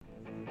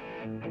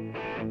Hello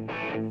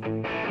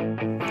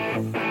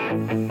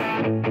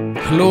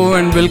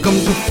and welcome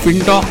to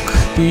FinTalk,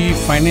 the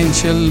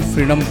Financial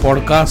Freedom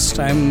Podcast.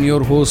 I am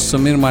your host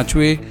Sameer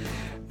Machwe.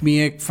 मी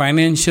एक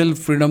financial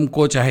freedom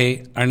coach आहे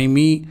आणि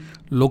मी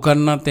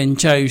लोकांना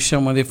त्यांच्या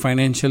आयुष्यामध्ये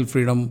फायनान्शियल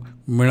फ्रीडम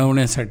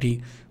मिळवण्यासाठी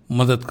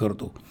मदत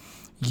करतो.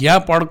 या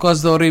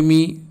पॉडकास्टद्वारे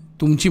मी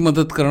तुमची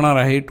मदत करणार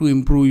आहे to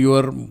improve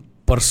your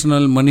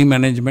personal money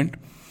management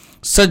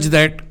such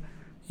that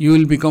you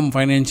will become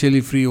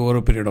financially free over a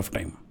period of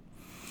time.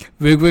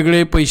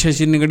 वेगवेगळे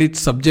पैशाशी निगडीत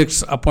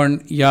सब्जेक्ट्स आपण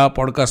या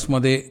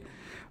पॉडकास्टमध्ये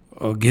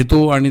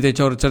घेतो आणि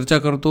त्याच्यावर चर्चा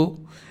करतो.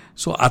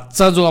 सो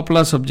आजचा जो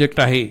आपला सब्जेक्ट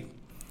आहे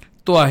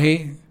तो आहे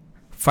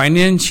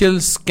फायनान्शियल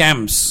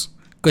स्कॅम्स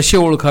कसे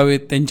ओळखावेत,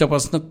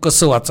 त्यांच्यापासून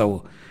कसं वाचावं,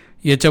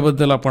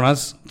 याच्याबद्दल आपण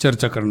आज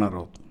चर्चा करणार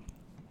आहोत.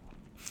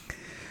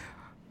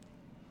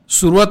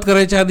 सुरुवात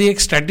करायच्या आधी एक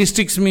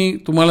स्टॅटिस्टिक्स मी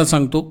तुम्हाला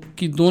सांगतो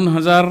की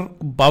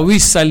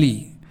 2022 साली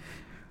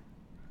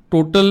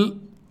टोटल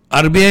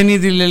RBIने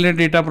दिलेल्या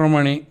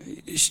डेटाप्रमाणे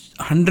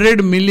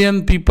 100 million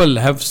people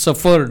have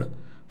suffered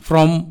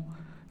from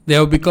they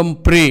have become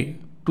prey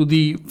to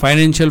the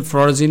financial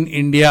frauds in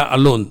India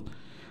alone.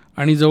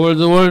 आणि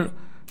जवळजवळ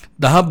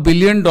 $10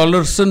 बिलियन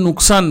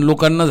नुकसान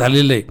लोकांना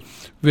झालेलं आहे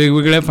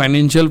वेगवेगळ्या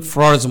फायनान्शियल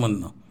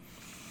फ्रॉड्समधनं.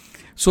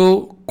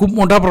 सो खूप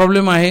मोठा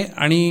प्रॉब्लेम आहे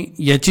आणि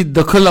याची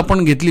दखल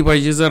आपण घेतली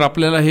पाहिजे. जर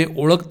आपल्याला हे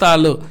ओळखता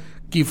आलं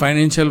की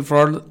फायनान्शियल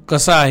फ्रॉड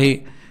कसा आहे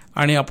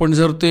आणि आपण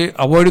जर ते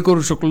अवॉइड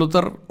करू शकलो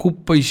तर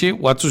खूप पैसे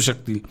वाचू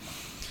शकतील.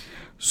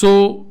 सो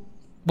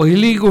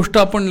पहिली गोष्ट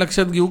आपण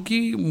लक्षात घेऊ की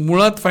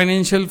मुळात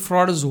फायनान्शियल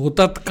फ्रॉड्स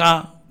होतात का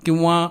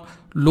किंवा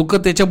लोक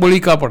त्याच्या बळी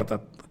का पडतात.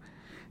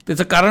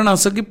 त्याचं कारण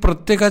असं की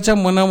प्रत्येकाच्या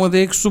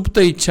मनामध्ये एक सुप्त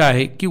इच्छा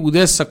आहे की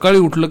उद्या सकाळी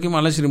उठलं की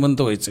मला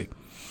श्रीमंत व्हायचं आहे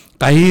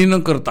काहीही न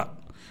करता.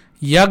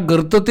 या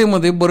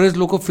गर्ततेमध्ये बरेच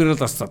लोक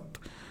फिरत असतात.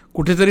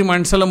 कुठेतरी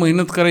माणसाला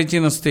मेहनत करायची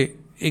नसते,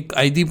 एक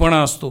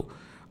ऐदीपणा असतो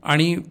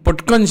आणि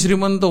पटकन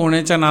श्रीमंत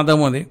होण्याच्या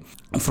नादामध्ये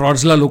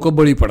फ्रॉड्सला लोक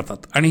बळी पडतात.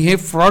 आणि हे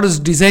फ्रॉड्स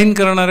डिझाईन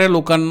करणाऱ्या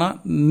लोकांना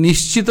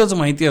निश्चितच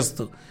माहिती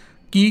असतं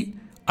की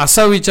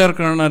असा विचार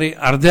करणारे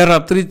अर्ध्या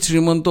रात्रीत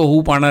श्रीमंत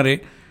होऊ पाहणारे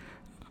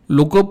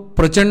लोक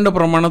प्रचंड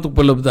प्रमाणात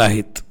उपलब्ध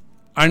आहेत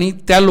आणि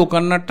त्या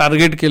लोकांना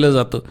टार्गेट केलं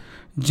जातं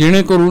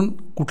जेणेकरून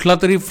कुठला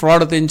तरी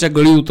फ्रॉड त्यांच्या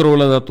गळी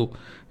उतरवला जातो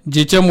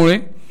ज्याच्यामुळे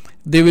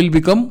they will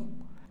become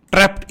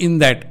trapped in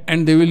that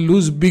and they will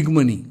lose big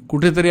मनी.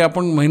 कुठेतरी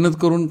आपण मेहनत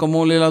करून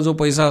कमवलेला जो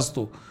पैसा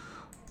असतो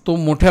तो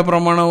मोठ्या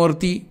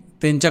प्रमाणावरती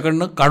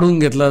त्यांच्याकडनं काढून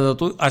घेतला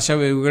जातो अशा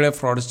वेगवेगळ्या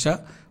फ्रॉड्सच्या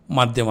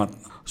माध्यमातून.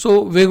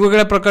 सो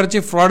वेगवेगळ्या प्रकारचे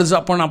फ्रॉड्स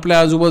आपण आपल्या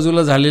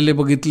आजूबाजूला झालेले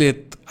बघितलेत.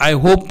 आय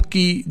होप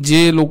की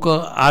जे लोक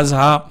आज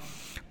हा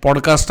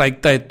पॉडकास्ट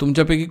ऐकतायत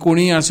तुमच्यापैकी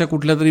कोणी अशा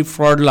कुठल्या तरी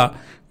फ्रॉडला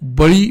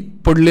बळी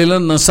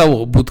पडलेलं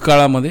नसावं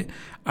भूतकाळामध्ये.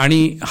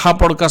 आणि हा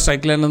पॉडकास्ट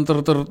ऐकल्यानंतर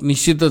तर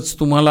निश्चितच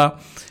तुम्हाला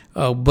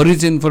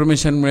बरीच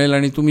इन्फॉर्मेशन मिळेल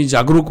आणि तुम्ही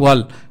जागरूक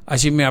व्हाल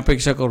अशी मी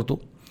अपेक्षा करतो.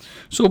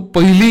 सो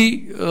पहिली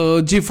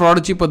जी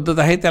फ्रॉडची पद्धत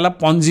आहे त्याला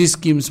पॉन्झी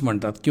स्कीम्स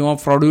म्हणतात किंवा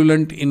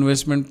फ्रॉड्युलंट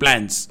इन्व्हेस्टमेंट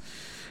प्लॅन्स.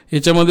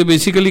 याच्यामध्ये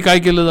बेसिकली काय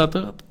केलं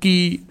जातं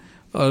की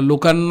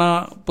लोकांना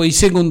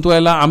पैसे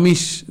गुंतवायला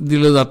आमिष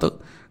दिलं जातं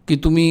की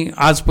तुम्ही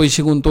आज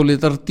पैसे गुंतवले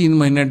तर 3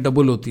 महिन्यात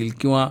डबल होतील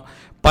किंवा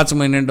 5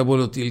 महिन्यात डबल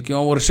होतील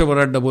किंवा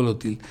वर्षभरात डबल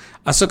होतील,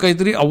 असं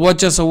काहीतरी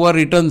अव्वाच्या सव्वा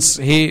रिटर्न्स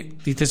हे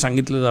तिथे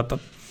सांगितलं जातात.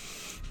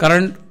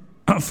 कारण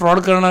फ्रॉड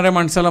करणाऱ्या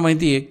माणसाला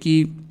माहिती आहे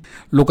की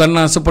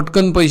लोकांना असं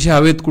पटकन पैसे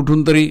हवेत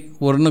कुठून तरी,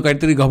 वरनं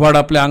काहीतरी घबाड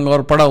आपल्या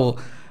अंगावर पडावं,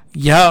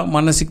 ह्या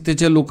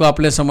मानसिकतेचे लोक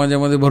आपल्या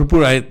समाजामध्ये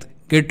भरपूर आहेत.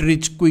 Gate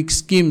rich quick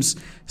schemes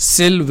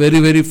sale very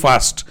very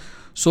fast.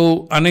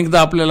 So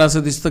अनेकदा आपल्याला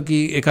असं दिसतं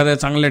की एखाद्या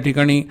चांगल्या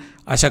ठिकाणी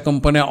अशा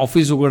कंपन्या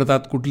ऑफिस उघडतात,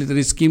 कुठली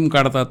तरी स्कीम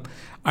काढतात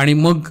आणि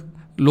मग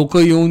लोक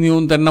येऊन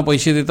येऊन त्यांना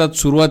पैसे देतात.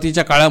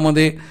 सुरुवातीच्या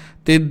काळामध्ये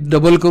ते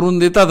डबल करून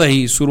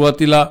देतातही.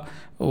 सुरुवातीला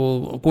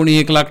कोणी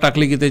 1 लाख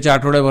टाकले की त्याच्या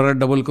आठवड्याभरात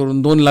डबल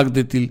करून 2 लाख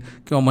देतील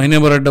किंवा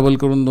महिन्याभरात डबल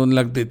करून 2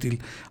 लाख देतील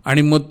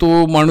आणि मग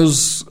तो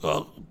माणूस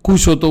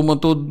खुश होतो, मग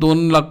तो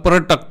 2 लाख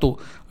परत टाकतो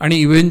आणि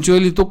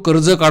इव्हेंच्युअली तो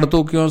कर्ज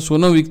काढतो किंवा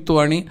सोनं विकतो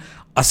आणि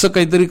असं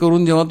काहीतरी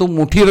करून जेव्हा तो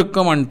मोठी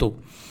रक्कम आणतो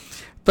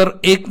तर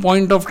एक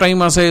पॉईंट ऑफ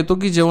टाईम असा येतो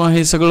की जेव्हा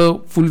हे सगळं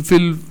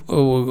फुलफिल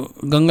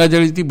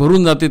गंगाजळी ती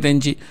भरून जाते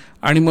त्यांची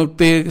आणि मग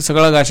ते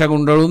सगळा गाशा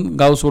गुंडाळून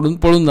गाव सोडून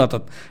पळून जातात.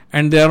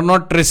 And they are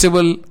not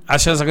traceable.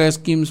 अशा सगळ्या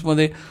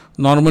स्कीम्समध्ये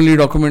नॉर्मली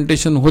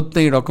डॉक्युमेंटेशन होत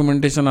नाही.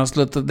 डॉक्युमेंटेशन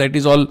असलं तर that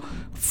is all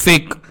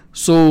fake.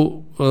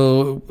 So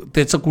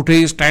त्याचं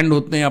कुठेही स्टँड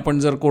होत नाही. आपण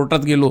जर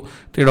कोर्टात गेलो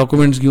ते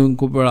डॉक्युमेंट्स घेऊन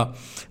खूप वेळा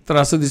तर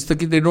असं दिसतं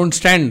की they don't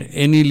stand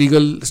any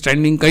legal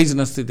standing, काहीच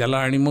नसते त्याला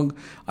आणि मग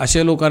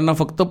अशा लोकांना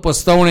फक्त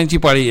पस्तावण्याची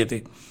पाळी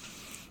येते.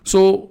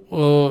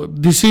 So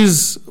this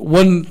is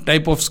one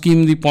type of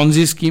scheme, the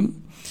Ponzi scheme.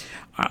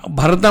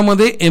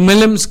 भारतामध्ये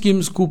MLM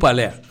स्कीम्स खूप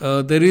आल्या.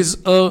 There is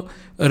a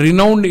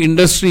renowned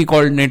industry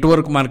called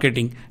network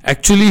marketing.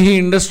 Actually he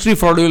industry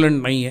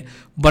fraudulent नाही आहे.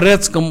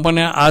 बऱ्याच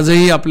कंपन्या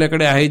आजही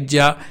आपल्याकडे आहेत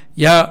ज्या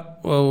या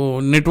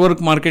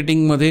नेटवर्क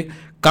मार्केटिंगमध्ये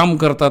काम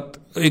करतात.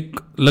 एक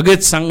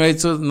लगेच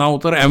सांगायचं नाव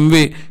तर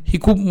ॲमवे ही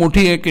खूप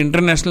मोठी एक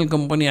इंटरनॅशनल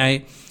कंपनी आहे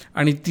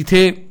आणि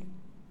तिथे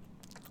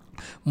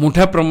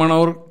मोठ्या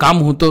प्रमाणावर काम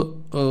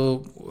होतं.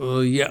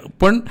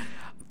 पण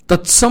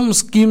तत्सम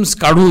स्कीम्स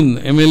काढून,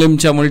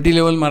 MLMच्या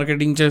मल्टीलेवल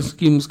मार्केटिंगच्या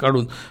स्कीम्स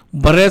काढून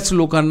बऱ्याच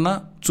लोकांना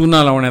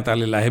चुना लावण्यात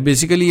आलेला आहे.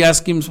 बेसिकली या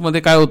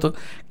स्कीम्समध्ये काय होतं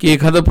की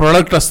एखादं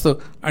प्रॉडक्ट असतं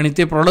आणि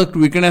ते प्रॉडक्ट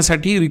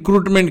विकण्यासाठी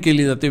रिक्रुटमेंट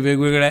केली जाते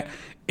वेगवेगळ्या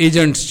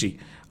एजंट्सची,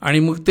 आणि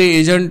मग ते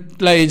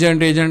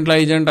एजंटला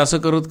एजंट असं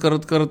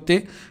करत ते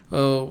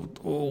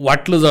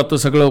वाटलं जातं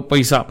सगळं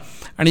पैसा,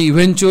 आणि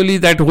इव्हेंच्युअली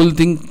दॅट होल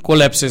थिंग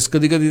कोलॅप्सेस.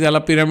 कधी त्याला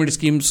पिरामिड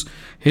स्कीम्स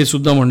हे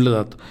सुद्धा म्हणलं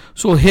जातं.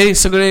 सो हे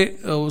सगळे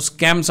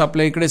स्कॅम्स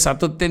आपल्या इकडे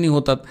सातत्याने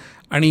होतात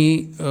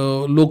आणि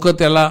लोक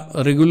त्याला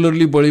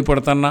रेग्युलरली बळी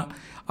पडताना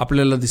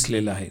आपल्याला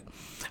दिसलेलं आहे.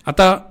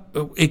 आता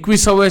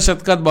 21व्या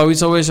शतकात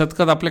 22व्या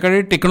शतकात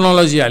आपल्याकडे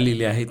टेक्नॉलॉजी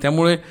आलेली आहे,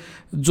 त्यामुळे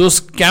जो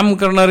स्कॅम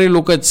करणारे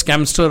लोक आहेत,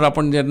 स्कॅमस्टर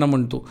आपण ज्यांना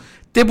म्हणतो,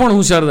 ते पण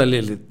हुशार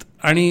झालेले आहेत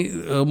आणि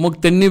मग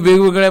त्यांनी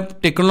वेगवेगळ्या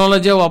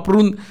टेक्नॉलॉजी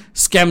वापरून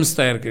स्कॅम्स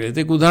तयार केले.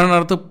 एक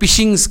उदाहरणार्थ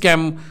फिशिंग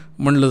स्कॅम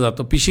म्हणलं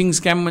जातं. फिशिंग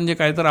स्कॅम म्हणजे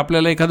काय, तर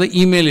आपल्याला एखादा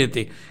ईमेल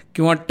येते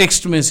किंवा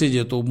टेक्स्ट मेसेज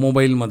येतो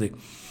मोबाईलमध्ये,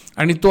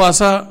 आणि तो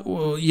असा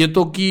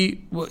येतो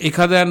की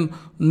एखाद्या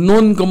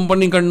नोन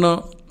कंपनीकडनं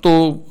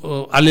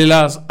तो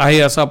आलेला आहे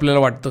असं आपल्याला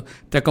वाटतं.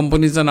 त्या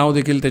कंपनीचं नाव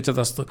देखील त्याच्यात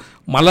असतं.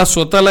 मला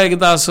स्वतःला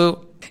एकदा असं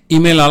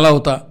ईमेल आला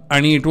होता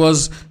आणि it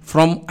was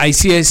from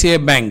ICICI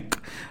bank,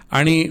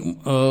 आणि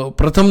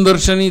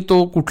प्रथमदर्शनी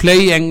तो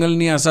कुठल्याही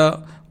अँगलनी असा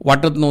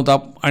वाटत नव्हता,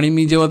 आणि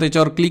मी जेव्हा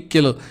त्याच्यावर क्लिक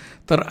केलं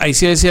तर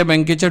ICICI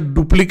बँकेच्या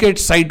डुप्लिकेट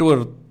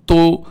साईटवर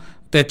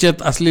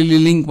त्याच्यात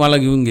असलेली लिंक मला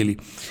घेऊन गेली.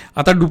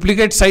 आता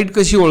डुप्लिकेट साईट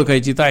कशी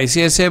ओळखायची, तर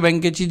ICICI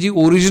बँकेची जी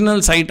ओरिजिनल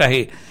साईट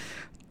आहे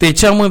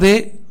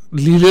त्याच्यामध्ये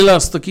लिहिलेलं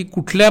असतं की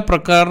कुठल्या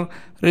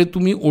प्रकारे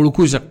तुम्ही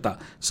ओळखू शकता.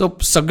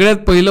 सगळ्यात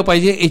पहिलं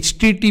पाहिजे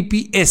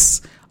HTTPS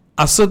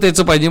असं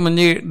त्याचं पाहिजे,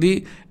 म्हणजे दी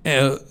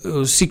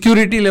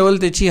सिक्युरिटी लेवल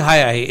त्याची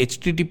हाय आहे.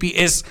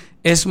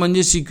 HTTPS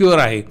म्हणजे सिक्युअर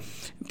आहे,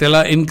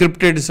 त्याला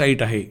एन्क्रिप्टेड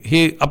साईट आहे,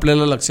 हे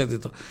आपल्याला लक्षात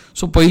येतं.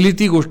 सो पहिली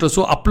ती गोष्ट.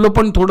 सो आपलं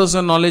पण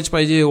थोडंसं नॉलेज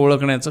पाहिजे हे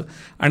ओळखण्याचं,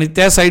 आणि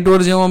त्या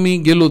साईटवर जेव्हा मी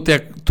गेलो त्या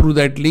थ्रू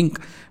दॅट लिंक,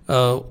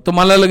 तर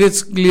मला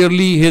लगेच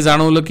क्लिअरली हे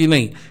जाणवलं की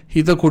नाही,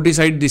 ही तर खोटी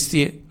साईट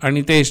दिसतीये,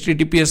 आणि त्या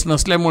HTTPS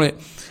नसल्यामुळे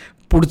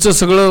पुढचं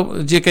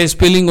सगळं जे काही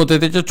स्पेलिंग होतं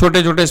त्याच्यात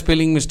छोट्या छोट्या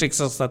स्पेलिंग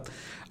मिस्टेक्स असतात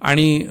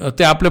आणि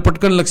ते आपल्या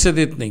पटकन लक्षात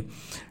येत नाही.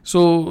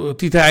 सो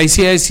तिथे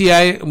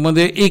ICICI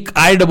मध्ये एक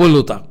I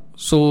होता.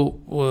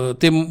 सो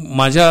ते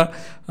माझ्या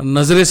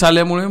नजरेस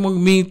आल्यामुळे मग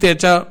मी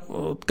त्याच्या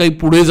काही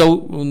पुढे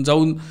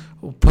जाऊन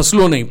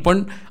फसलो नाही.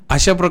 पण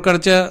अशा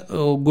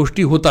प्रकारच्या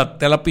गोष्टी होतात,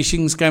 त्याला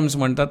फिशिंग स्कॅम्स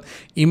म्हणतात.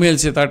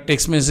 ईमेल्स येतात,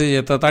 टेक्स्ट मेसेज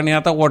येतात, आणि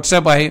आता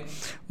व्हॉट्सॲप आहे.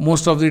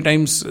 Most of the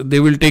times they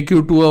will take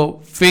you to a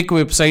fake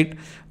website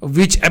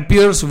which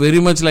appears very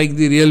much like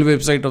the real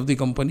website of the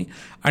company,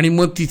 आणि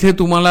मग तिथे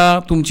तुम्हाला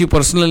तुमची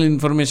पर्सनल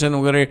इन्फॉर्मेशन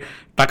वगैरे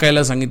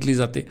टाकायला सांगितली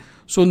जाते.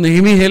 सो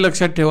नेहमी हे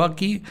लक्षात ठेवा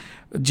की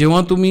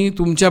जेव्हा तुम्ही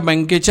तुमच्या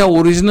बँकेच्या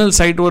ओरिजिनल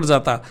साईटवर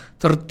जाता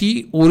तर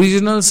ती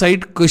ओरिजिनल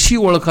साईट कशी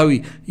ओळखावी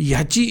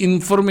ह्याची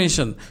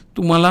इन्फॉर्मेशन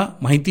तुम्हाला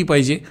माहिती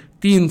पाहिजे.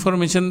 ती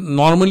इन्फॉर्मेशन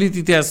नॉर्मली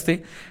तिथे असते,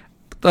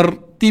 तर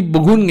ती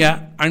बघून घ्या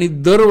आणि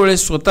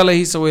दरवेळेस स्वतःला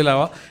ही सवय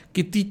लावा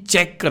की ती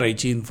चेक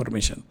करायची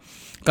इन्फॉर्मेशन.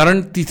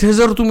 कारण तिथे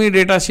जर तुम्ही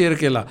डेटा शेअर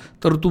केला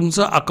तर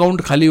तुमचं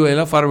अकाउंट खाली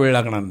व्हायला फार वेळ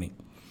लागणार नाही.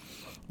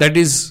 That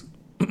is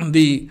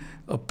the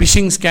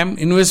fishing scam.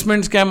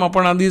 Investment scam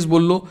आपण आधीच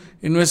बोललो.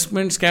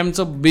 इन्व्हेस्टमेंट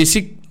स्कॅमचं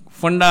बेसिक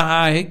फंडा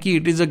हा आहे की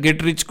it is a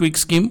get rich quick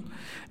scheme.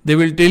 They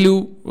will tell you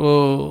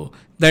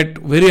that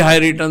very high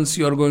returns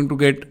you are going to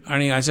get,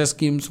 आणि अशा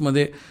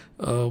स्कीम्समध्ये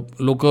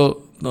लोक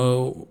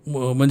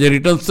म्हणजे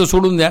रिटर्न्स तर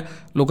सोडून द्या,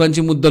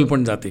 लोकांची मुद्दल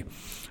पण जाते.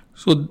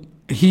 सो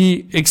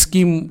ही एक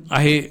स्कीम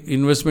आहे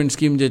इन्व्हेस्टमेंट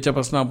स्कीम,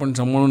 ज्याच्यापासून आपण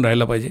सांभाळून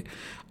राहायला पाहिजे.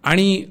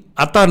 आणि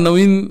आता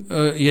नवीन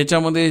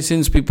याच्यामध्ये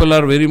since people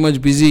are very much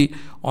busy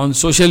on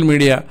social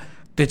media,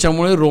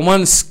 त्याच्यामुळे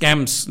रोमान्स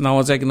स्कॅम्स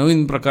नावाचा एक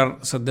नवीन प्रकार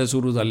सध्या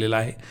सुरू झालेला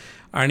आहे.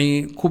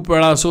 आणि खूप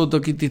वेळा असं होतं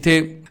की तिथे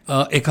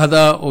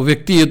एखादा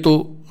व्यक्ती येतो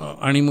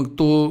आणि मग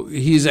तो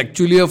he is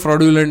actually a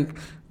fraudulent,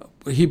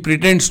 he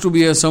pretends to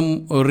be a some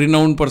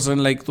renowned person,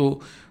 like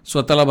तो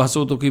स्वतःला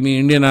भासवतो की मी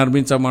इंडियन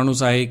आर्मीचा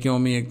माणूस आहे किंवा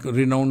मी एक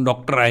रिनाऊंड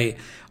डॉक्टर आहे,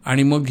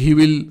 आणि मग he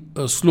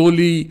will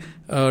slowly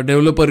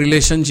develop a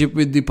relationship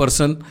with the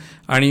person.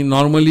 आणि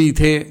नॉर्मली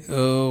इथे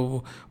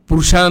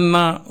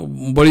पुरुषांना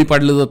बळी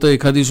पाडलं जातं.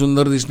 एखादी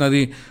सुंदर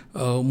दिसणारी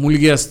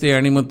मुलगी असते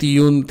आणि मग ती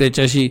येऊन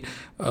त्याच्याशी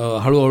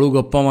हळूहळू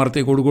गप्पा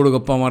मारते, गोड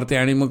गप्पा मारते,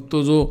 आणि मग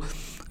तो जो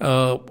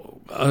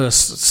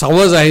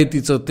सावज आहे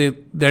तिचं ते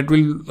that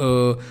will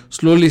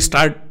slowly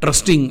start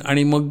trusting,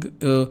 आणि मग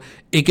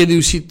एके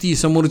दिवशी ती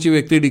समोरची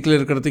व्यक्ती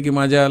डिक्लेअर करते की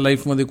माझ्या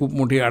लाईफमध्ये खूप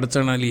मोठी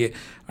अडचण आली आहे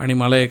आणि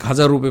मला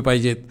 1,000 रुपये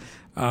पाहिजेत,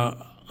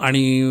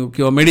 आणि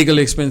किंवा मेडिकल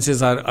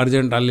एक्सपेन्सेस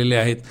अर्जंट आलेले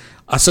आहेत,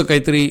 असं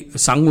काहीतरी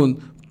सांगून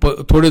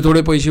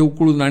थोडे पैसे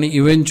उकळून, आणि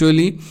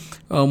इव्हेंच्युअली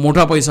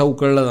मोठा पैसा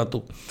उकळला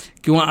जातो.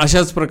 किंवा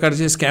अशाच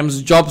प्रकारचे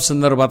स्कॅम्स जॉब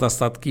संदर्भात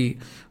असतात की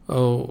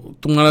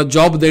तुम्हाला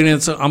जॉब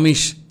देण्याचं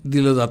आमिष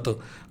दिलं जातं,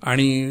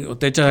 आणि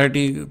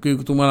त्याच्यासाठी की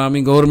तुम्हाला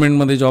आम्ही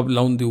गव्हर्नमेंटमध्ये जॉब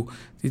लावून देऊ,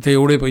 तिथे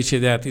एवढे पैसे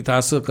द्या, तिथं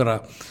असं करा.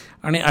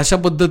 आणि अशा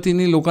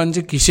पद्धतीने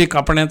लोकांचे खिसे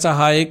कापण्याचा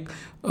हा एक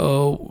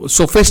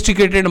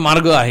सोफेस्टिकेटेड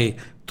मार्ग आहे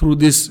थ्रू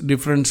दिस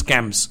डिफरंट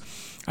स्कॅम्स,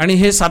 आणि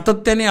हे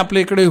सातत्याने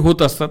आपल्या इकडे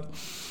होत असतात.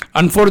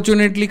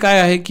 अनफॉर्च्युनेटली काय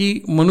आहे की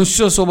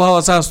मनुष्य स्वभाव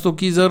असा असतो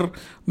की जर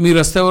मी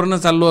रस्त्यावरनं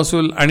चाललो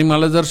असेल आणि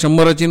मला जर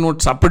 100ची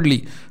नोट सापडली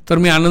तर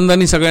मी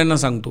आनंदाने सगळ्यांना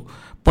सांगतो,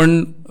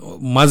 पण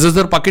माझं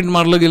जर पाकिट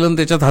मारलं गेलं आणि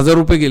त्याच्यात 1000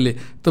 रुपये गेले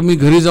तर मी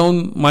घरी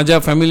जाऊन माझ्या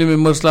फॅमिली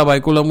मेंबर्सला,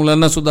 बायकोला,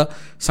 मुलांना सुद्धा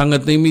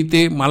सांगत नाही. मी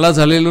ते मला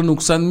झालेलं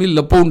नुकसान मी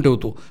लपवून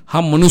ठेवतो.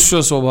 हा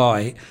मनुष्य स्वभाव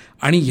आहे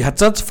आणि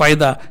ह्याचाच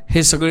फायदा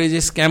हे सगळे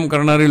जे स्कॅम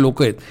करणारे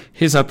लोक आहेत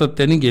हे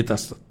सातत्याने घेत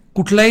असतात.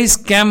 कुठलाही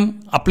स्कॅम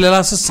आपल्याला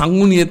असं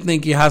सांगून येत नाही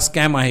की हा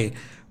स्कॅम आहे,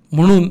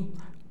 म्हणून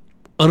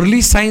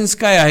अर्ली साईन्स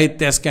काय आहेत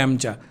त्या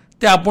स्कॅमच्या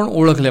त्या आपण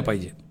ओळखल्या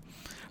पाहिजेत.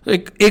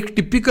 एक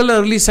टिपिकल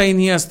अर्ली साईन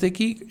ही असते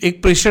की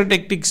एक प्रेशर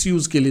टेक्टिक्स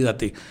यूज केली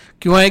जाते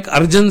किंवा एक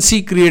अर्जन्सी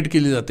क्रिएट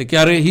केली जाते की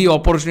अरे ही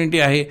ऑपॉर्च्युनिटी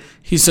आहे,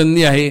 ही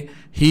संधी आहे,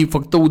 ही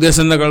फक्त उद्या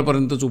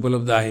संध्याकाळपर्यंतच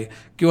उपलब्ध आहे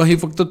किंवा ही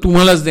फक्त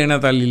तुम्हालाच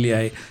देण्यात आलेली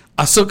आहे,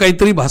 असं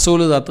काहीतरी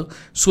भासवलं जातं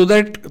सो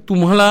दॅट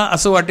तुम्हाला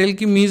असं वाटेल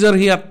की मी जर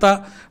ही आत्ता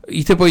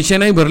इथे पैसे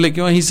नाही भरले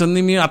किंवा ही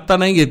संधी मी आत्ता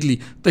नाही घेतली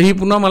तर ही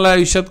पुन्हा मला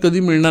आयुष्यात कधी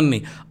मिळणार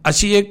नाही,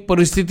 अशी एक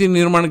परिस्थिती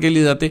निर्माण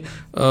केली जाते.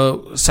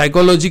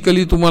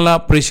 सायकोलॉजिकली तुम्हाला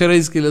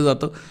प्रेशराईज केलं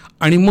जातं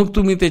आणि मग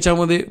तुम्ही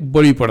त्याच्यामध्ये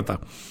बळी पडता.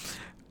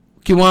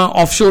 किंवा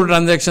ऑफशोर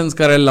ट्रान्झॅक्शन्स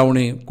करायला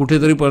लावणे,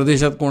 कुठेतरी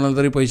परदेशात कोणाला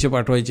तरी पैसे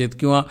पाठवायचे आहेत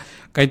किंवा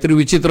काहीतरी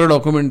विचित्र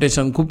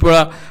डॉक्युमेंटेशन, खूप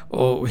वेळा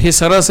हे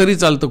सरासरी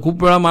चालतं.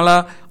 खूप वेळा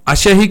मला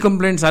अशाही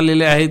कंप्लेंट्स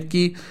आलेल्या आहेत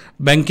की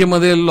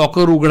बँकेमध्ये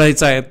लॉकर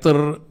उघडायचा आहे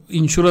तर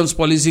इन्शुरन्स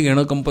पॉलिसी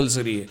घेणं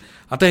कंपल्सरी आहे.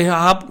 आता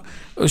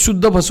हा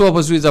शुद्ध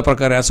फसवाफसवीचा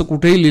प्रकार आहे. असं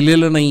कुठेही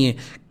लिहिलेलं नाही आहे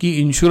की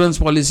इन्शुरन्स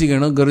पॉलिसी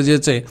घेणं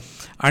गरजेचं आहे,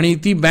 आणि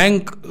ती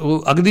बँक,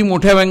 अगदी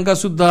मोठ्या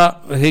बँकासुद्धा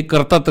हे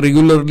करतात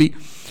रेग्युलरली.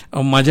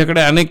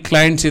 माझ्याकडे अनेक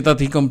क्लायंट्स येतात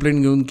ही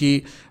कंप्लेंट घेऊन की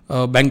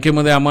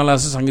बँकेमध्ये आम्हाला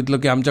असं सांगितलं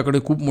की आमच्याकडे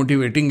खूप मोठी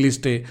वेटिंग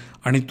लिस्ट आहे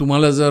आणि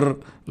तुम्हाला जर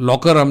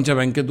लॉकर आमच्या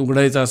बँकेत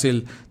उघडायचं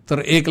असेल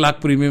तर 1,00,000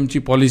 प्रीमियमची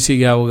पॉलिसी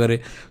घ्या वगैरे.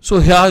 सो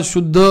ह्या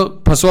शुद्ध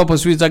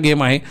फसवाफसवीचा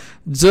गेम आहे.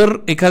 जर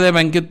एखाद्या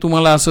बँकेत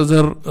तुम्हाला असं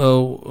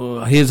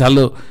जर हे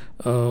झालं,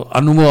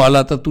 अनुभव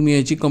आला, तर तुम्ही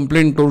याची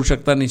कंप्लेंट करू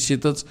शकता.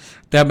 निश्चितच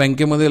त्या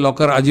बँकेमध्ये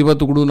लॉकर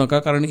अजिबात उघडू नका,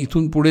 कारण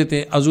इथून पुढे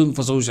ते अजून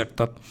फसवू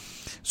शकतात.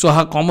 सो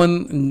हा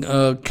कॉमन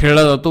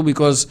खेळला जातो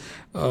बिकॉज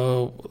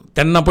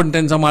त्यांना पण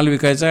त्यांचा माल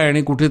विकायचा आहे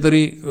आणि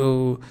कुठेतरी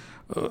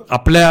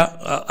आपल्या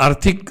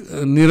आर्थिक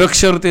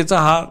निरक्षरतेचा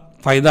हा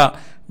फायदा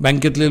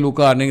बँकेतले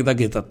लोक अनेकदा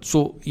घेतात.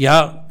 सो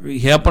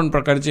ह्या पण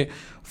प्रकारचे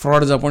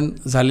फ्रॉड्स आपण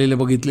झालेले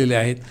बघितलेले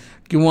आहेत.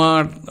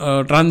 किंवा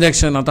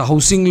ट्रान्झॅक्शन, आता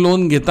हाऊसिंग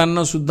लोन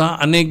घेताना सुद्धा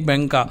अनेक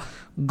बँका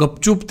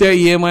गपचूप त्या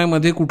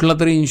EMIमध्ये कुठला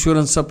तरी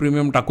इन्शुरन्सचा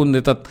प्रीमियम टाकून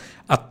देतात.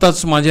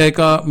 आत्ताच माझ्या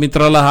एका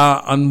मित्राला हा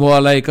अनुभव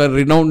आला, एका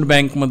रिनाऊंड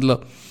बँकमधलं,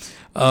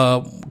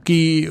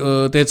 की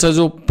त्याचा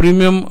जो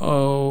प्रीमियम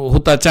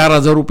होता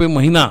 4,000 रुपये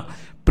महिना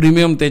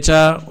प्रीमियम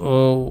त्याच्या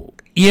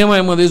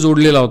EMIमध्ये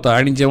जोडलेला होता,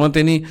 आणि जेव्हा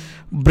त्यांनी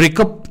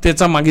ब्रेकअप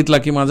त्याचा मागितला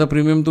की माझा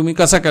प्रीमियम तुम्ही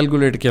कसा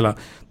कॅल्क्युलेट केला,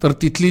 तर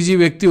तिथली जी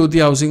व्यक्ती होती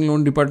हाऊसिंग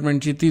लोन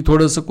डिपार्टमेंटची ती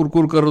थोडंसं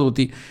कुरकुर करत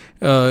होती.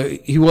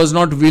 He was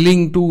not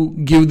willing to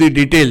give the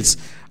details.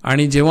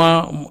 आणि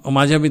जेव्हा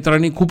माझ्या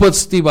मित्रांनी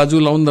खूपच ती बाजू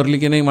लावून धरली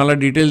की नाही मला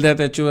डिटेल द्या,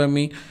 त्याशिवाय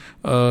मी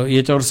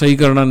याच्यावर सही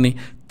करणार नाही,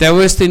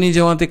 त्यावेळेस त्यांनी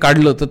जेव्हा ते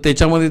काढलं तर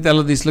त्याच्यामध्ये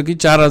त्याला दिसलं की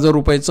 4,000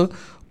 रुपयाचं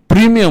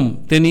प्रीमियम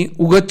त्यांनी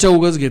उगतच्या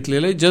उगच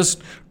घेतलेलं आहे, just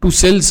to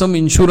sell some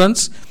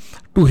insurance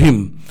to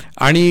him.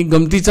 आणि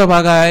गमतीचा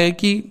भाग हा आहे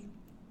की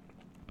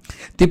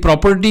ती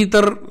प्रॉपर्टी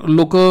तर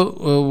लोक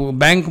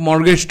बँक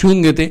मॉर्गेज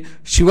ठेवून घेते,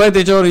 शिवाय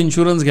त्याच्यावर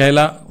इन्शुरन्स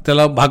घ्यायला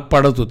त्याला भाग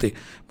पाडत होते.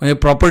 म्हणजे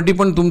प्रॉपर्टी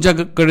पण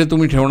तुमच्याकडे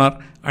तुम्ही ठेवणार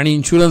आणि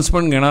इन्शुरन्स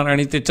पण घेणार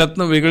आणि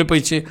त्याच्यातनं वेगळे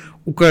पैसे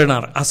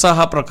उकळणार, असा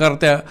हा प्रकार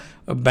त्या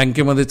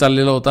बँकेमध्ये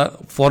चाललेला होता.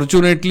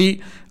 फॉर्च्युनेटली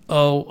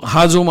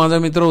हा जो माझा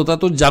मित्र होता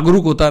तो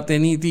जागरूक होता,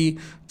 त्यांनी ती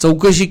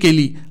चौकशी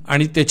केली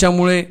आणि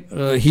त्याच्यामुळे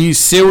ही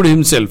सेव्ड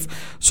हिमसेल्फ.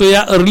 सो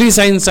या अर्ली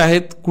साईन्स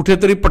आहेत.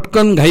 कुठेतरी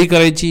पटकन घाई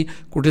करायची,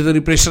 कुठेतरी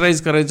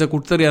प्रेशराईज करायचं,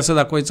 कुठेतरी असं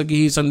दाखवायचं की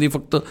ही संधी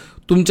फक्त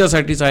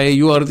तुमच्यासाठीच आहे,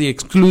 you are the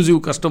exclusive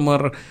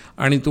customer,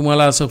 आणि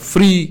तुम्हाला असं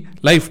फ्री,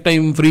 लाईफ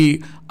टाईम फ्री,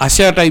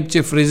 अशा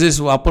टाईपचे फ्रेजेस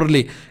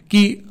वापरले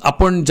की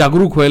आपण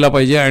जागरूक व्हायला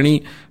पाहिजे. आणि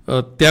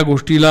त्या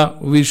गोष्टीला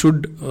वी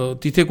शुड,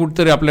 तिथे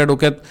कुठेतरी आपल्या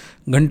डोक्यात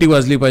घंटी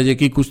वाजली पाहिजे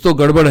की कुछ तो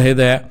गडबड है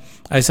दया,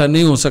 ऐसा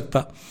नहीं हो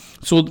सकता.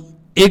 सो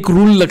एक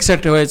रूल लक्षात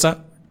ठेवायचा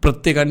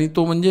प्रत्येकाने,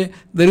 तो म्हणजे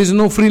there is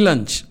no free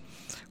lunch.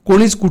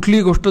 कोणीच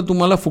कुठलीही गोष्ट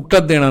तुम्हाला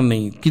फुकटात देणार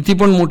नाही. किती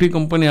पण मोठी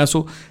कंपनी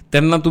असो,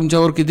 त्यांना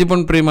तुमच्यावर किती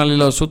पण प्रेम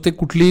आलेलं असो, ते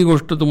कुठलीही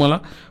गोष्ट तुम्हाला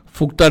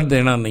फुकटात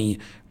देणार नाही.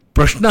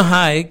 प्रश्न हा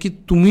आहे की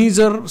तुम्ही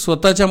जर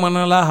स्वतःच्या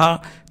मनाला हा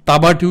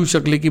ताबा ठेवू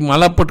शकले की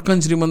मला पटकन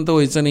श्रीमंत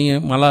व्हायचं नाही आहे,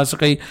 मला असं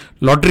काही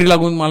लॉटरी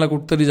लागून मला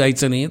कुठंतरी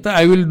जायचं नाही आहे, तर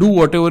I will do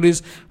whatever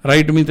is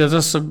right. मी त्याचा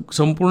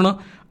संपूर्ण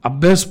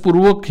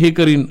अभ्यासपूर्वक हे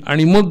करीन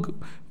आणि मग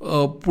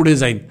पुढे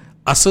जाईन,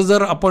 असं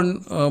जर आपण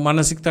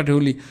मानसिकता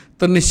ठेवली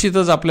तर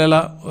निश्चितच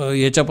आपल्याला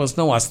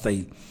याच्यापासून वाचता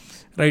येईल.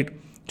 राईट.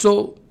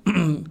 सो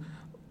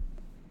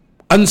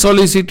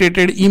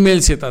अनसॉलिसिटेटेड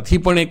ईमेल्स येतात, ही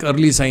पण एक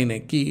अर्ली साईन आहे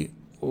की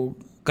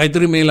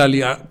काहीतरी मेल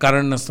आली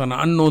कारण नसताना,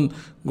 अननोन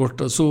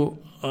गोष्ट. सो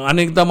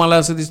अनेकदा मला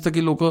असं दिसतं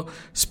की लोक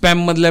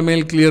स्पॅममधल्या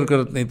मेल क्लिअर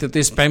करत नाही, तर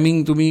ते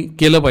स्पॅमिंग तुम्ही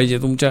केलं पाहिजे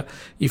तुमच्या.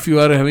 If you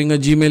are having a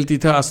Gmail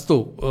तिथं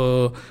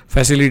असतो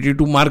facility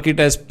to mark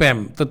it as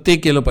spam, तर ते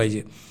केलं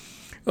पाहिजे.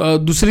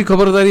 दुसरी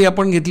खबरदारी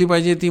आपण घेतली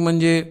पाहिजे ती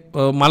म्हणजे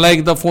मला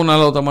एकदा फोन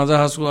आला होता, माझा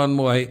हा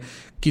अनुभव आहे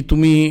की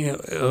तुम्ही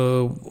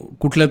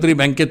कुठल्या तरी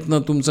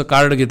बँकेतनं तुमचं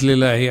कार्ड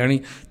घेतलेलं आहे आणि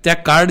त्या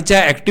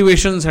कार्डच्या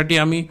ॲक्टिवेशनसाठी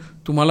आम्ही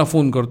तुम्हाला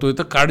फोन करतोय,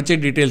 तर कार्डचे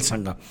डिटेल्स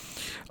सांगा.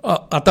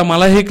 आता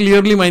मला हे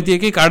क्लिअरली माहिती आहे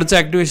की कार्डचं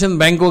ॲक्टिवेशन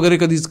बँक वगैरे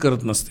कधीच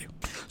करत नसते.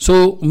 सो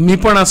मी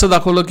पण असं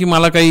दाखवलं की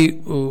मला काही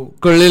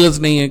कळलेलंच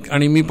नाही आहे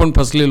आणि मी पण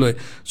फसलेलो आहे.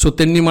 सो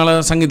त्यांनी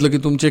मला सांगितलं की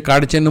तुमचे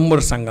कार्डचे नंबर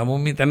सांगा. मग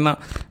मी त्यांना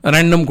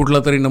रँडम कुठला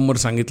तरी नंबर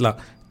सांगितला,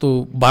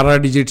 तो 12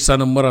 डिजिट्सचा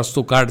नंबर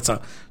असतो कार्डचा.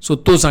 सो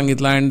तो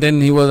सांगितला and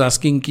then he was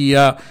asking की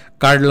या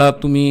कार्डला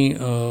तुम्ही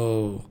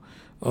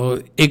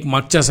एक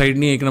मागच्या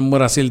साईडनी एक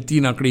नंबर असेल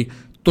 3 आकडी,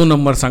 तो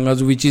नंबर सांगा,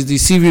 which is the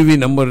CVV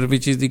number,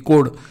 which is the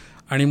code.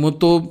 आणि मग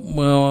तो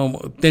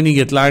त्यांनी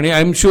घेतला आणि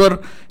I am sure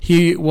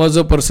he was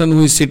a person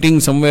who is sitting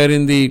somewhere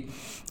in the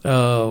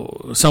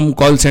some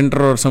call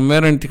centre और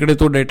समवेअर, आणि तिकडे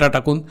तो डेटा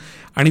टाकून,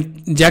 आणि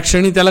ज्या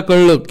क्षणी त्याला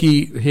कळलं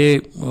की हे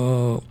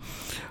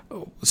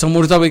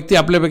समोरचा व्यक्ती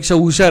आपल्यापेक्षा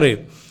हुशार आहे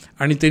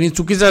आणि त्यांनी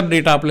चुकीचा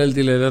डेटा आपल्याला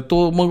दिलेला,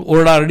 तो मग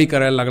ओरडाआरडी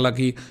करायला लागला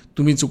की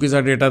तुम्ही चुकीचा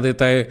डेटा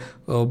देताय,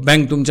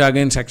 बँक तुमच्या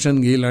अगेन्स्ट ॲक्शन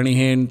घेईल आणि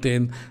हे ते.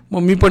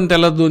 मग मी पण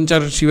त्याला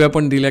 2-4 शिव्या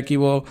पण दिल्या की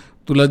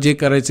तुला जे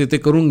करायचं ते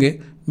करून घे,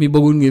 मी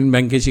बघून घेईन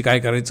बँकेशी काय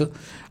करायचं.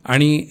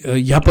 आणि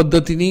ह्या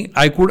पद्धतीने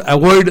आय कुड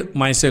अवॉइड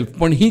मायसेल्फ.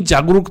 पण ही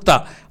जागरूकता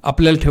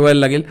आपल्याला ठेवायला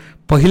लागेल.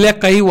 पहिल्या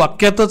काही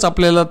वाक्यातच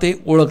आपल्याला ते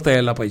ओळखता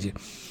यायला पाहिजे.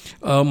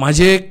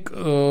 माझे एक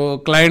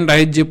क्लायंट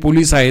आहेत जे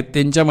पोलीस आहेत,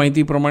 त्यांच्या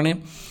माहितीप्रमाणे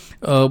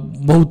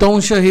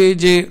बहुतांश हे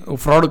जे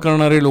फ्रॉड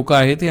करणारे लोक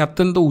आहेत हे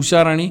अत्यंत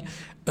हुशार आणि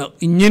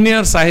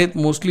इंजिनियर्स आहेत,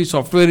 मोस्टली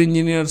सॉफ्टवेअर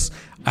इंजिनियर्स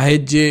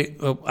आहेत जे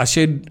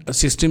असे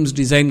सिस्टीम्स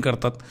डिझाईन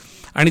करतात.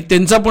 आणि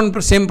त्यांचा पण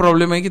सेम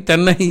प्रॉब्लेम आहे की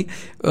त्यांनाही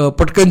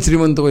पटकन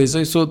श्रीमंत व्हायचं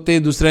आहे. सो ते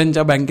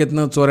दुसऱ्यांच्या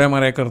बँकेतनं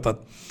चोऱ्यामाऱ्या करतात.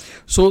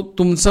 सो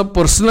तुमचं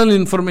पर्सनल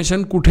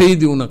इन्फॉर्मेशन कुठेही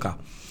देऊ नका.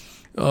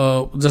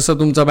 जसं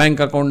तुमचा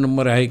बँक अकाउंट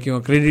नंबर आहे किंवा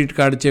क्रेडिट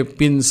कार्डचे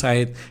पिन्स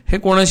आहेत, हे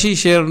कोणाशी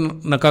शेअर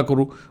नका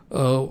करू.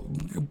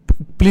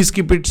 Please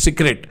keep it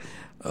secret.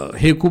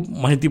 हे खूप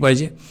माहिती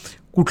पाहिजे.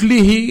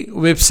 कुठलीही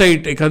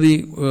वेबसाईट, एखादी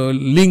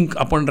लिंक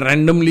आपण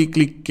रँडमली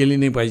क्लिक केली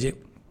नाही पाहिजे.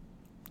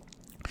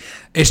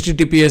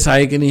 HTTPS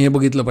आहे की नाही हे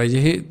बघितलं पाहिजे.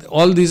 हे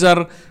all these are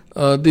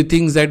the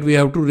things that we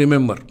have to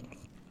remember.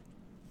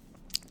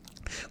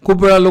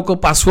 खूप वेळा लोक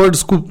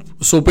पासवर्ड्स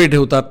खूप सोपे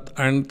ठेवतात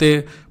आणि ते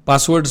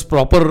पासवर्ड्स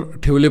प्रॉपर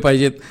ठेवले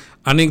पाहिजेत.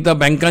 अनेकदा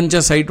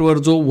बँकांच्या साईटवर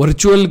जो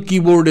व्हर्च्युअल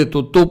कीबोर्ड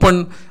येतो तो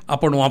पण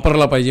आपण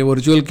वापरला पाहिजे.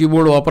 व्हर्च्युअल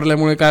कीबोर्ड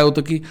वापरल्यामुळे काय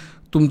होतं की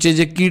तुमचे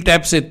जे की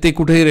टॅप्स आहेत ते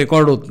कुठेही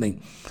रेकॉर्ड होत नाही.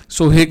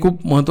 सो हे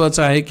खूप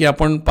महत्त्वाचं आहे की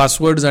आपण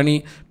पासवर्ड्स आणि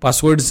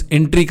पासवर्ड्स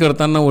एंट्री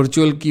करताना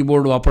व्हर्च्युअल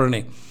कीबोर्ड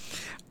वापरणे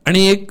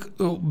आणि एक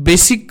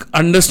बेसिक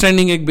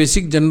अंडरस्टँडिंग, एक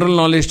बेसिक जनरल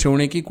नॉलेज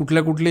ठेवणे की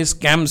कुठले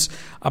स्कॅम्स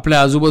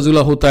आपल्या आजूबाजूला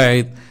होत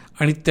आहेत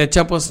आणि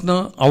त्याच्यापासून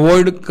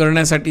अवॉइड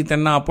करण्यासाठी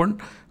त्यांना आपण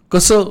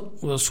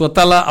कसं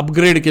स्वतःला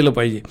अपग्रेड केलं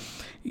पाहिजे.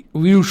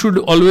 You should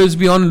always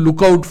be on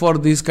lookout for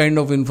this kind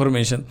of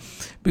information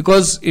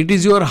because it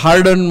is your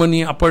hard earn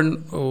मनी.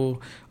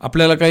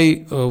 आपल्याला काही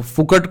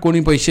फुकट कोणी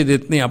पैसे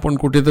देत नाही. आपण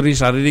कुठेतरी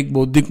शारीरिक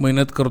बौद्धिक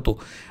मेहनत करतो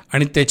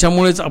आणि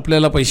त्याच्यामुळेच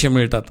आपल्याला पैसे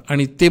मिळतात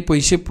आणि ते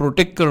पैसे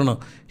प्रोटेक्ट करणं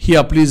ही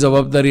आपली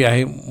जबाबदारी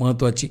आहे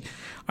महत्त्वाची.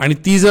 आणि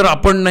ती जर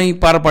आपण नाही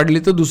पार पाडली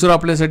तर दुसरं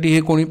आपल्यासाठी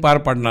हे कोणी पार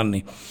पाडणार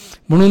नाही.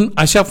 म्हणून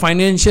अशा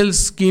फायनान्शियल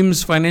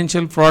स्कीम्स,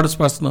 फायनान्शियल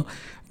फ्रॉड्सपासनं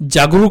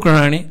जागरूक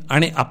राहणे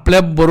आणि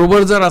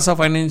आपल्याबरोबर जर असा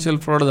फायनान्शियल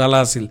फ्रॉड झाला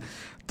असेल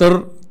तर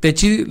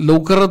त्याची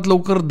लवकरात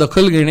लवकर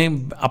दखल घेणे,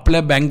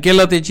 आपल्या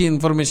बँकेला त्याची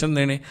इन्फॉर्मेशन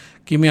देणे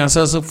की मी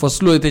असं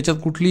फसलो आहे. त्याच्यात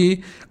कुठलीही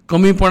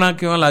कमीपणा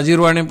किंवा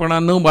लाजिरवाणेपणा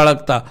न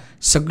बाळगता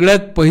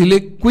सगळ्यात पहिले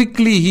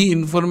quickly he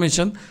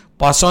information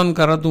pass on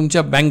करा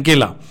तुमच्या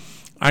बँकेला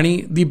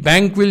आणि दी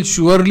bank will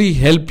surely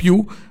help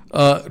you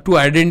to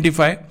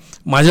identify.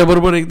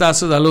 माझ्याबरोबर एकदा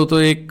असं झालं होतं,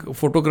 एक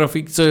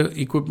फोटोग्राफिकचं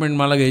इक्विपमेंट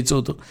मला घ्यायचं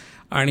होतं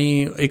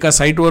आणि एका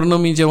साईटवरनं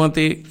मी जेव्हा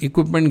ते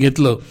इक्विपमेंट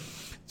घेतलं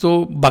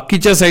तो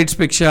बाकीच्या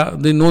साईट्सपेक्षा,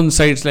 the non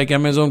sites like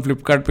Amazon,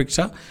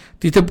 फ्लिपकार्टपेक्षा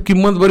तिथे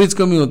किंमत बरीच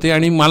कमी होते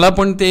आणि मला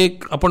पण ते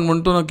एक आपण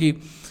म्हणतो ना की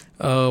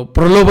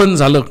प्रलोभन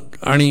झालं.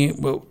 आणि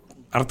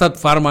अर्थात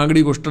फार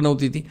महागडी गोष्ट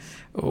नव्हती ती,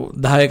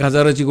 10-1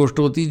 हजाराची गोष्ट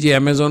होती जी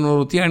ॲमेझॉनवर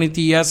होती आणि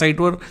ती या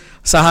साईटवर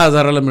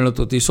 6,000ला मिळत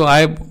होती. So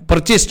I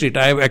purchased it.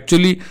 I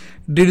actually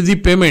did the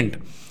payment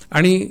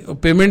आणि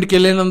पेमेंट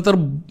केल्यानंतर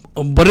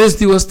बरेच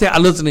दिवस ते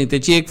आलंच नाही.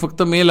 त्याची एक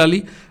फक्त मेल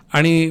आली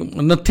आणि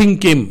नथिंग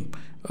केम.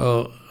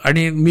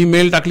 आणि मी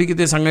मेल टाकली की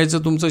ते सांगायचं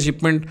तुमचं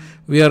shipment,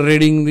 we R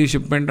rating the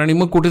shipment. आणि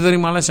मग कुठेतरी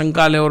मला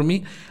शंका आल्यावर मी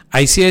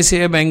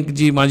ICICI बँक,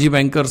 जी माझी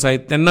बँकर्स आहेत,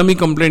 त्यांना मी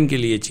कंप्लेंट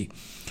केली याची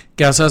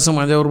की असं असं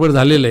माझ्याबरोबर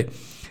झालेलं आहे.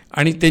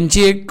 आणि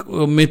त्यांची एक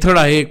मेथड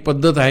आहे, एक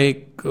पद्धत आहे,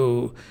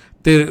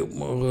 ते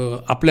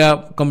आपल्या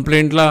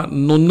कंप्लेंटला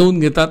नोंदवून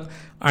घेतात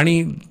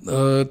आणि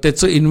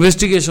त्याचं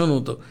इन्व्हेस्टिगेशन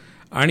होतं.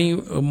 आणि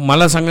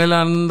मला सांगायला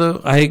आनंद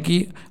आहे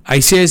की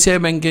ICICI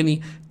बँकेनी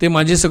ते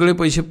माझे सगळे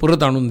पैसे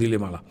परत आणून दिले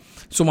मला.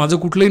 सो माझं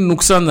कुठलंही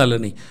नुकसान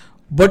झालं नाही.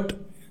 बट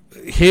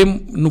हे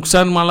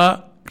नुकसान मला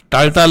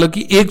टाळता आलं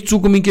की एक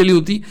चूक मी केली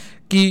होती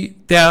की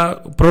त्या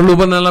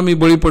प्रलोभनाला मी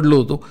बळी पडलो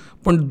होतो.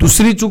 पण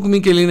दुसरी चूक मी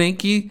केली नाही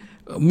की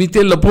मी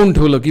ते लपवून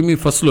ठेवलं की मी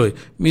फसलोय.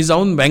 मी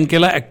जाऊन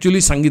बँकेला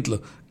ॲक्च्युली सांगितलं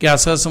की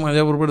असं असं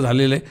माझ्याबरोबर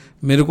झालेलं आहे,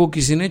 मेरे को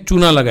किसी ने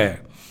चुना लगाया.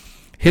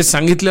 हे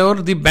सांगितल्यावर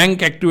दी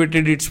bank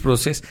activated it's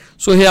process.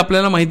 So हे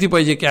आपल्याला माहिती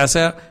पाहिजे की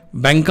अशा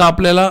बँका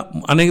आपल्याला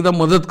अनेकदा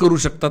मदत करू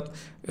शकतात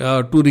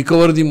to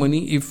recover the money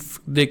if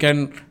they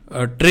can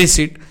trace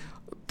it.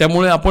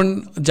 त्यामुळे आपण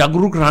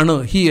जागरूक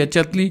राहणं ही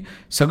याच्यातली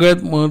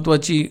सगळ्यात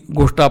महत्त्वाची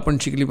गोष्ट आपण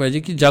शिकली पाहिजे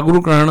की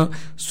जागरूक राहणं,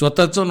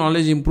 स्वतःचं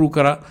नॉलेज इम्प्रूव्ह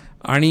करा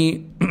आणि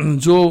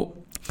जो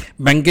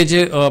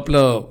बँकेचे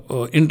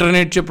आपलं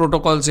इंटरनेटचे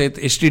प्रोटोकॉल्स आहेत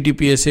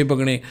HTTPS हे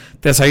बघणे,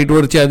 त्या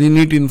साईटवरची आधी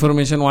नीट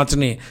इन्फॉर्मेशन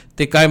वाचणे,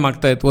 ते काय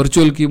मागतायत,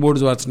 व्हर्च्युअल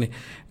कीबोर्ड्स वाचणे,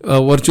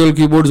 व्हर्च्युअल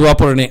कीबोर्ड्स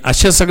वापरणे,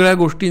 अशा सगळ्या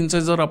गोष्टींचं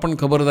जर आपण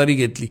खबरदारी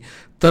घेतली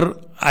तर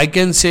आय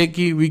कॅन से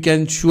की we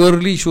can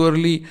surely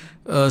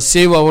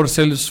save our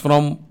cells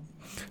from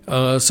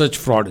such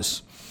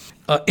frauds.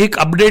 एक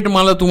अपडेट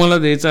मला तुम्हाला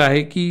द्यायचं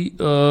आहे की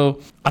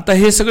आता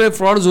हे सगळे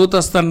फ्रॉड्स होत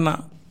असताना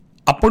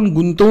आपण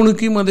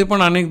गुंतवणुकीमध्ये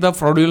पण अनेकदा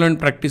फ्रॉड्युलंट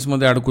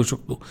प्रॅक्टिसमध्ये अडकू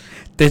शकतो.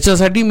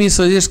 त्याच्यासाठी मी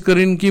सजेस्ट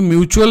करीन की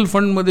म्युच्युअल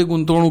फंडमध्ये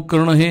गुंतवणूक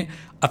करणं हे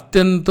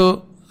अत्यंत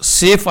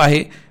सेफ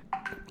आहे.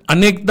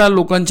 अनेकदा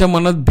लोकांच्या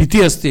मनात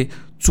भीती असते,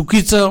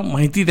 चुकीचं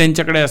माहिती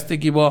त्यांच्याकडे असते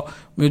की बा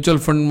म्युच्युअल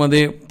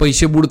फंडमध्ये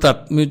पैसे बुडतात.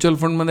 म्युच्युअल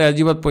फंडमध्ये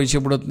अजिबात पैसे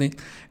बुडत नाहीत.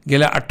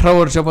 गेल्या 18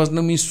 वर्षापासून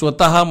मी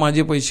स्वतः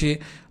माझे पैसे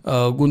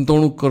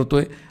गुंतवणूक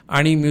करतोय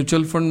आणि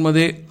म्युच्युअल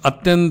फंडमध्ये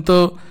अत्यंत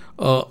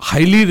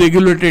highly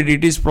regulated,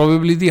 it is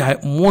probably the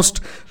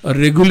most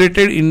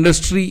regulated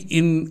industry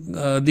in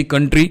the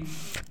country.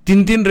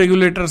 3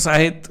 regulators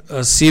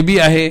आहेत. सेबी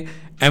आहे,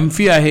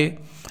 एम्फी आहे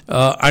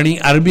आणि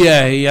RBI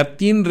आहे. या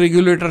 3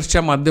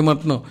 रेग्युलेटर्सच्या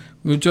माध्यमातून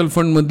म्युच्युअल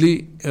फंडमधली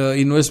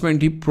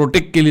इन्व्हेस्टमेंट ही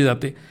प्रोटेक्ट केली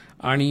जाते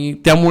आणि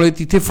त्यामुळे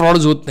तिथे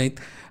फ्रॉड्स होत नाहीत.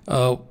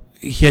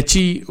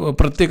 ह्याची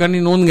प्रत्येकाने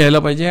नोंद घ्यायला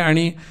पाहिजे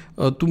आणि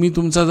तुम्ही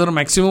तुमचा जर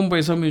मॅक्सिमम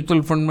पैसा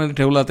म्युच्युअल फंडमध्ये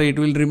ठेवला तर it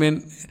will remain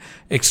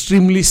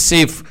extremely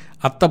safe.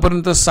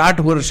 आत्तापर्यंत 60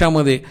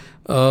 वर्षामध्ये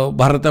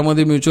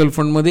भारतामध्ये म्युच्युअल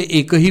फंडमध्ये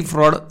एकही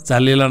फ्रॉड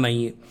झालेला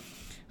नाही आहे.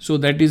 So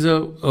that is a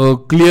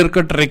clear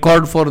cut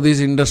record for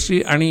this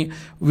industry आणि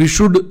we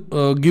should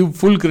give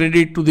full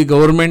credit to the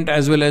government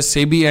as well as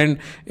SEBI and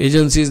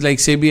agencies like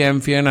SEBI,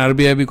 AMFI and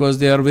RBI because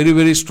they are very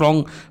very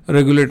strong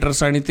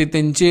regulators आणि ते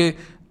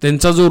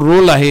त्यांचा जो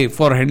role आहे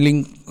for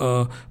handling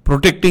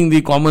protecting the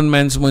common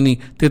man's money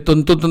ते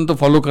तंतोतंत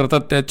follow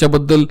करतात.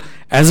 त्याच्याबद्दल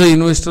as a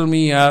investor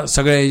मी या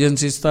सगळ्या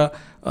एजन्सीजचा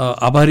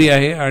आभारी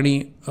आहे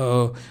आणि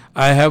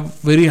I have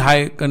very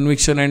high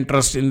conviction and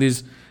trust in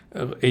this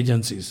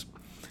agencies.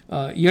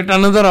 Yet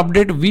another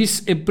update,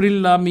 20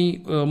 एप्रिलला मी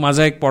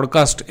माझा एक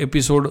पॉडकास्ट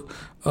एपिसोड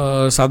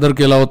सादर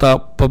केला होता,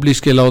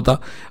 पब्लिश केला होता.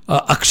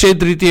 अक्षय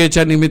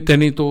तृतीयेच्या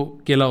निमित्ताने तो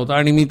केला होता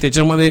आणि मी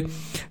त्याच्यामध्ये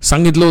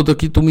सांगितलं होतं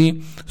की तुम्ही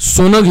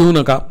सोनं घेऊ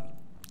नका,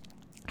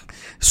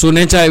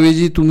 सोन्याच्या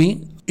ऐवजी तुम्ही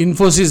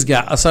इन्फोसिस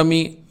घ्या, असा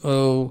मी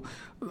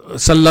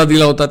सल्ला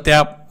दिला होता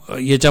त्या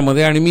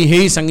याच्यामध्ये. आणि मी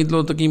हेही सांगितलं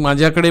होतं की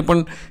माझ्याकडे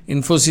पण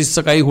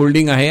इन्फोसिसचं काही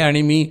होल्डिंग आहे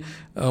आणि मी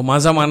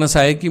माझा मानस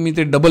आहे की मी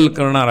ते डबल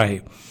करणार आहे.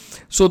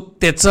 सो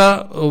त्याचा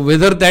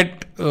weather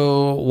that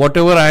what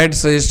ever I had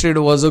suggested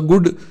was a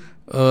good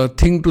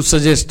thing to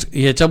suggest,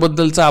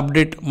 ह्याच्याबद्दलचा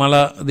update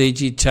मला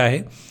द्यायची इच्छा आहे.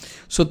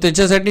 सो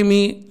त्याच्यासाठी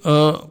मी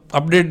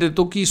अपडेट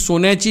देतो की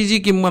सोन्याची जी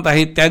किंमत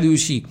आहे त्या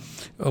दिवशी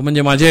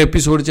म्हणजे माझ्या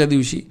एपिसोडच्या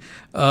दिवशी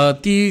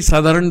ती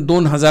साधारण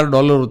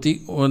 $2,000 होती.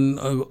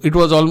 It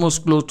was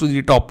almost close to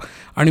the top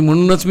आणि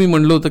म्हणूनच मी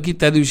म्हणलं होतं की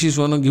त्या दिवशी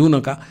सोनं घेऊ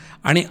नका.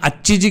 आणि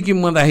आजची जी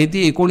किंमत आहे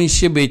ती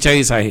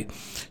 1942 आहे.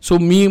 So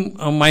me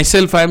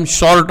myself I am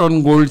short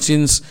on gold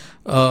since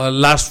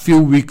last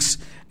few weeks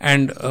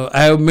and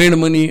I have made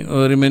money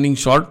remaining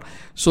short.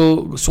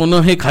 So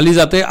सोनं हे खाली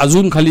जाते,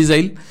 अजून खाली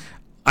जाईल.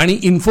 आणि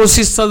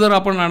इन्फोसिसचा जर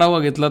आपण आढावा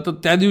घेतला तर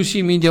त्या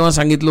दिवशी मी जेव्हा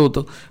सांगितलं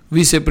होतं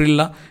 20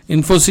 एप्रिलला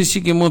इन्फोसिसची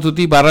किंमत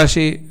होती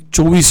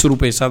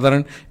 $1,224,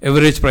 साधारण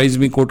एव्हरेज प्राईस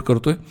मी कोट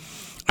करतोय.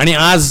 आणि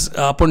आज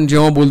आपण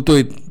जेव्हा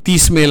बोलतोय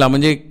 30 मेला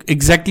म्हणजे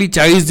एक्झॅक्टली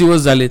 40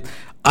 दिवस झालेत,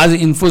 आज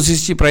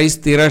इन्फोसिसची प्राईस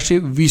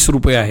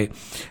 $1,320 आहे.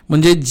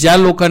 म्हणजे ज्या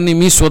लोकांनी,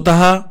 मी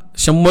स्वतः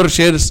 100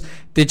 शेअर्स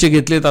त्याचे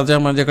घेतलेत, आता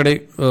माझ्याकडे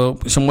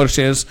 100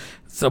 शेअर्स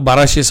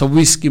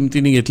 1226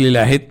 किमतीने घेतलेले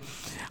आहेत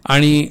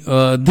आणि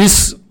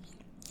दिस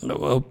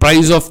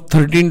price of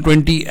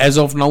 1320 as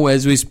of now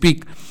as we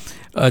speak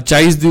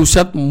 40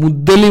 दिवसात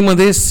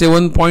मुद्दलीमध्ये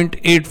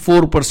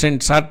 7.84%,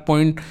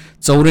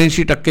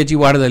 7.84%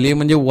 वाढ झाली आहे.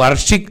 म्हणजे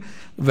वार्षिक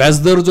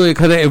व्याजदर जो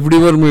एखाद्या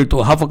FDवर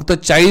मिळतो हा फक्त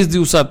 40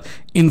 दिवसात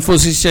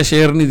इन्फोसिसच्या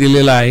शेअरनी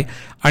दिलेला आहे.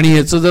 आणि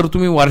ह्याचं जर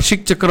तुम्ही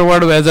वार्षिक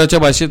चक्रवाढ व्याजाच्या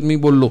भाषेत मी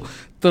बोललो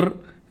तर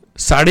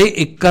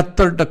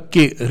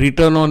 71%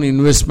 रिटर्न ऑन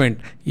इन्व्हेस्टमेंट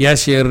या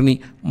शेअरनी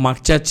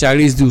मागच्या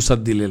 40 दिवसात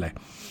दिलेला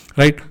आहे.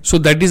 Right. So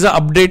that is a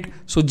update.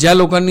 So ज्या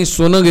लोकांनी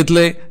सोनं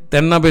घेतलंय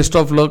त्यांना बेस्ट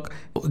ऑफ लक.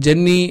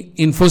 ज्यांनी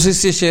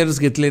इन्फोसिसचे शेअर्स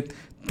घेतलेत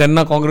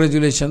त्यांना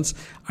कॉंग्रॅच्युलेशन्स.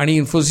 आणि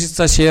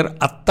इन्फोसिसचा शेअर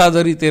आत्ता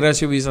जरी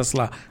 1320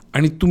 असला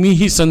आणि तुम्ही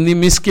ही संधी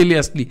मिस केली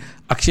असली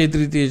अक्षय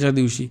तृतीयेच्या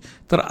दिवशी,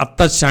 तर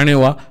आत्ताच शहाणे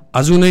व्हा.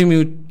 अजूनही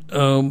मी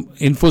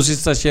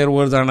इन्फोसिसचा शेअर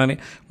वर जाणार आहे.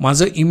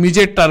 माझं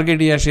इमिजिएट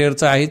टार्गेट या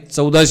शेअरचं आहे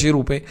 1400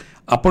 रुपये.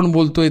 आपण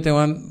बोलतोय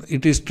तेव्हा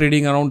it is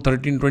trading around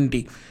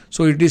 1320.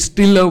 So it is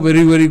steel a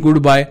very very good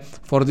bye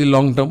for the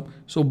long term.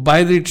 So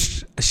bye दिट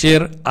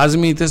share. आज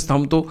मी इथेच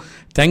थांबतो.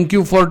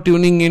 Thank you for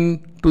tuning in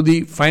to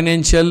the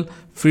financial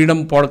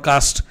freedom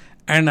podcast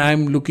and I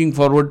am looking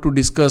forward to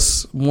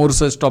discuss more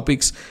such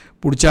topics.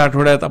 पुढच्या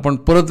आठवड्यात आपण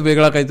परत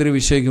वेगळा काहीतरी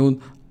विषय घेऊन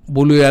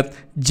बोलूयात,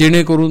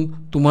 जेणेकरून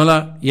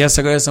तुम्हाला या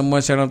सगळ्या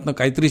संभाषणातनं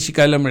काहीतरी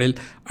शिकायला मिळेल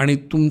आणि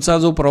तुमचा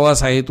जो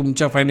प्रवास आहे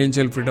तुमच्या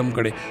फायनान्शियल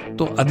फ्रीडमकडे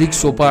तो अधिक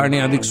सोपा आणि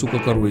अधिक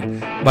सुखकर होईल.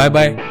 Bye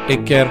bye.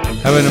 Take care.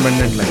 Have N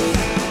abundant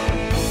life.